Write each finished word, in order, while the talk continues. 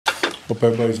Hope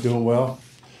everybody's doing well.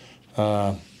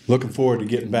 Looking forward to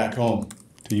getting back home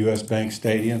to U.S. Bank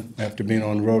Stadium after being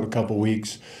on the road a couple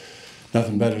weeks.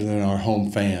 Nothing better than our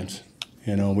home fans.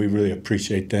 We really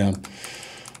appreciate them.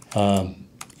 The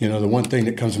one thing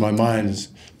that comes to my mind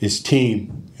is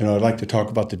team. I'd like to talk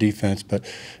about the defense, but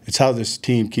it's how this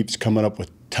team keeps coming up with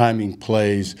timing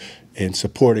plays and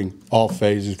supporting all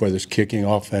phases, whether it's kicking,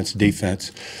 offense,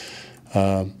 defense.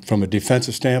 From a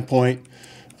defensive standpoint,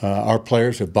 our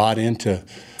players have bought into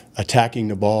attacking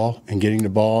the ball and getting the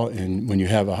ball, and when you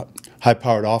have a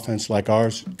high-powered offense like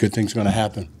ours, good things are going to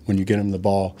happen when you get them the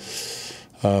ball.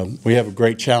 We have a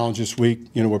great challenge this week.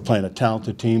 We're playing a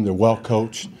talented team. They're well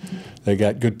coached. They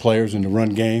got good players in the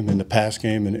run game, in the pass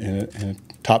game, and a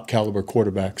top-caliber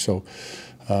quarterback. So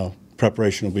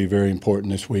preparation will be very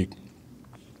important this week.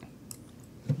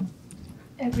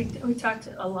 And we talked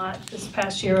a lot this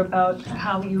past year about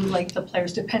how you like the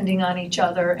players depending on each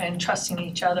other and trusting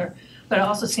each other. But it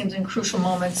also seems in crucial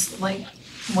moments, like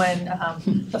when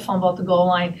the fumble at the goal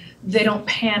line, they don't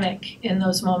panic in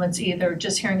those moments either.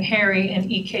 Just hearing Harry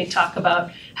and EK talk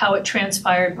about how it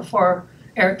transpired before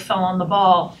Eric fell on the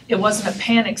ball, it wasn't a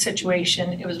panic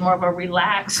situation. It was more of a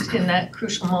relaxed in that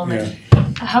crucial moment.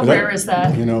 Yeah. How rare is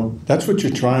that? That's what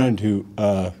you're trying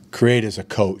to create as a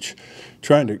coach,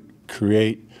 trying to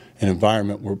create an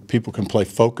environment where people can play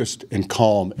focused and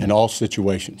calm in all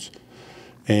situations.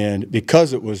 And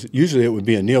because usually it would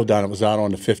be a kneel down, it was out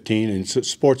on the 15, and it's a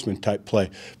sportsman type play.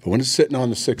 But when it's sitting on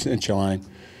the 6-inch line,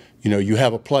 you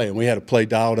have a play. And we had a play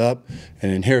dialed up,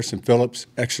 and then Harrison Phillips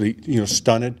actually,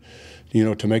 stunted,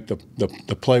 to make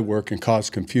the play work and cause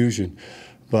confusion.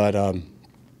 But,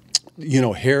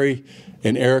 Harry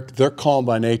and Eric, they're calm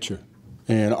by nature.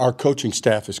 And our coaching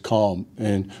staff is calm.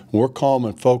 And when we're calm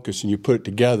and focused and you put it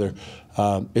together,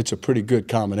 it's a pretty good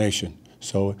combination.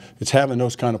 So it's having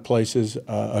those kind of places,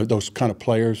 those kind of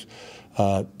players.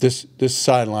 This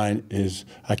sideline is,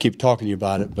 I keep talking to you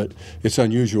about it, but it's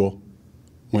unusual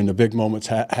when the big moments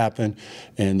happen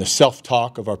and the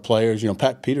self-talk of our players.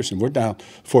 Pat Peterson, we're down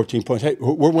 14 points. Hey,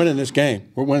 we're winning this game.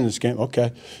 We're winning this game.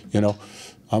 Okay,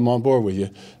 I'm on board with you.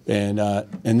 And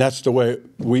that's the way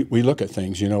we look at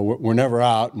things. We're never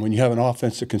out. And when you have an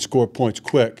offense that can score points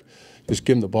quick, just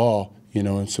give them the ball,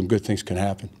 and some good things can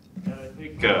happen. I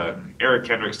think Eric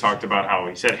Kendricks talked about how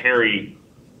he said Harry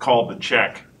called the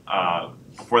check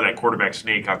before that quarterback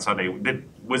sneak on Sunday.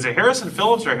 Was it Harrison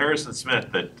Phillips or Harrison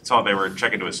Smith that saw they were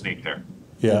checking to a sneak there?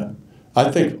 Yeah,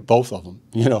 I think both of them.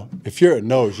 If you're at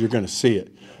nose, you're going to see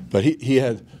it. But he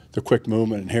had the quick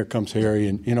movement, and here comes Harry.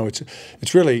 And,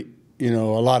 it's really, a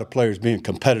lot of players being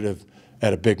competitive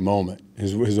at a big moment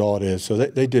is all it is. So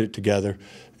they did it together.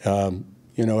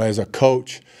 As a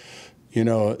coach,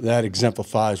 that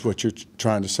exemplifies what you're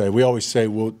trying to say. We always say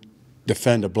we'll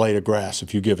defend a blade of grass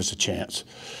if you give us a chance.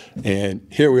 And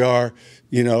here we are,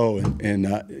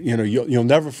 you'll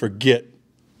never forget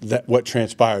what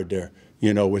transpired there,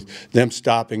 with them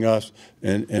stopping us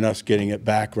and us getting it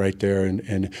back right there,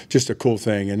 and just a cool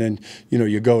thing. And then,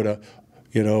 you go to,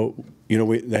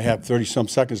 they have 30-some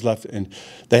seconds left, and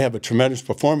they have a tremendous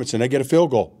performance, and they get a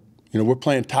field goal. We're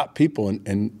playing top people,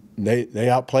 and they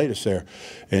outplayed us there.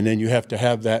 And then you have to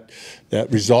have that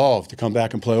resolve to come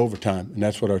back and play overtime, and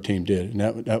that's what our team did,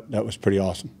 and that was pretty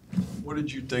awesome. What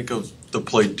did you think of the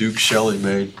play Duke Shelley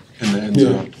made in the end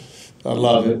zone? I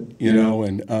love it,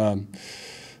 and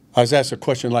I was asked a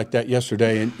question like that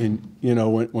yesterday, and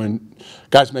when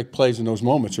guys make plays in those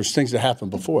moments, there's things that happen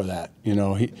before that.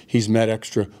 He's met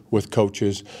extra with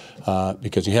coaches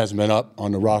because he hasn't been up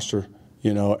on the roster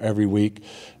every week,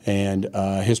 and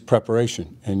his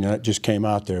preparation, and that just came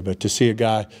out there. But to see a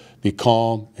guy be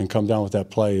calm and come down with that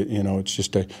play, it's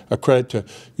just a credit to,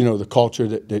 the culture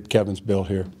that Kevin's built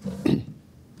here.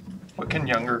 What can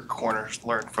younger corners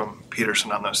learn from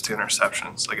Peterson on those 2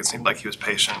 interceptions? Like, it seemed like he was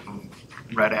patient and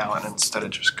read Allen instead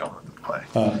of just going with the play.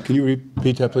 Can you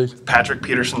repeat that, please? Patrick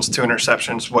Peterson's 2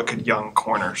 interceptions, what could young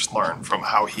corners learn from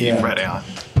how he read Allen?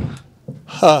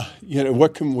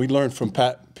 What can we learn from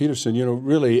Pat Peterson?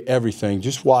 Really everything.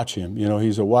 Just watch him.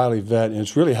 He's a wily vet, and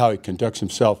it's really how he conducts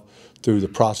himself through the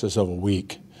process of a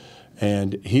week.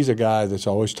 And he's a guy that's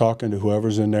always talking to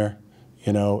whoever's in there,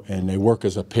 and they work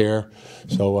as a pair.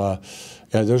 So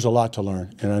there's a lot to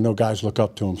learn, and I know guys look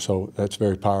up to him, so that's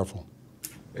very powerful.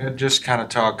 Just kind of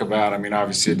talk about,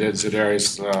 obviously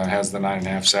Za'Darius has the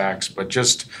 9.5 sacks, but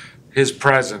just his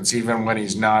presence, even when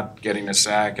he's not getting a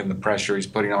sack and the pressure he's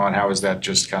putting on, how is that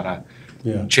just kind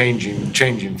of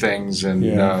changing things? And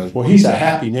well, he's a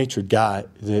happy-natured guy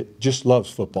that just loves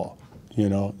football.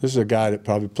 This is a guy that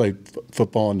probably played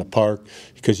football in the park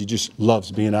because he just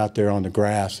loves being out there on the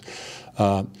grass.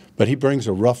 But he brings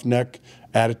a roughneck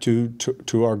attitude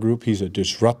to our group. He's a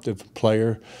disruptive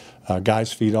player.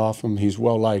 Guys feed off him. He's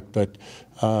well liked. But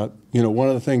you know, one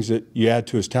of the things that you add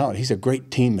to his talent, he's a great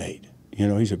teammate. You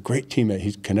know, he's a great teammate.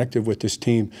 He's connected with this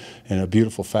team in a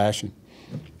beautiful fashion.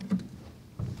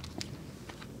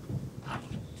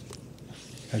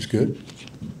 That's good.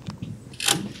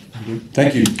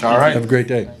 Thank you. All right. Have a great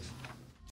day.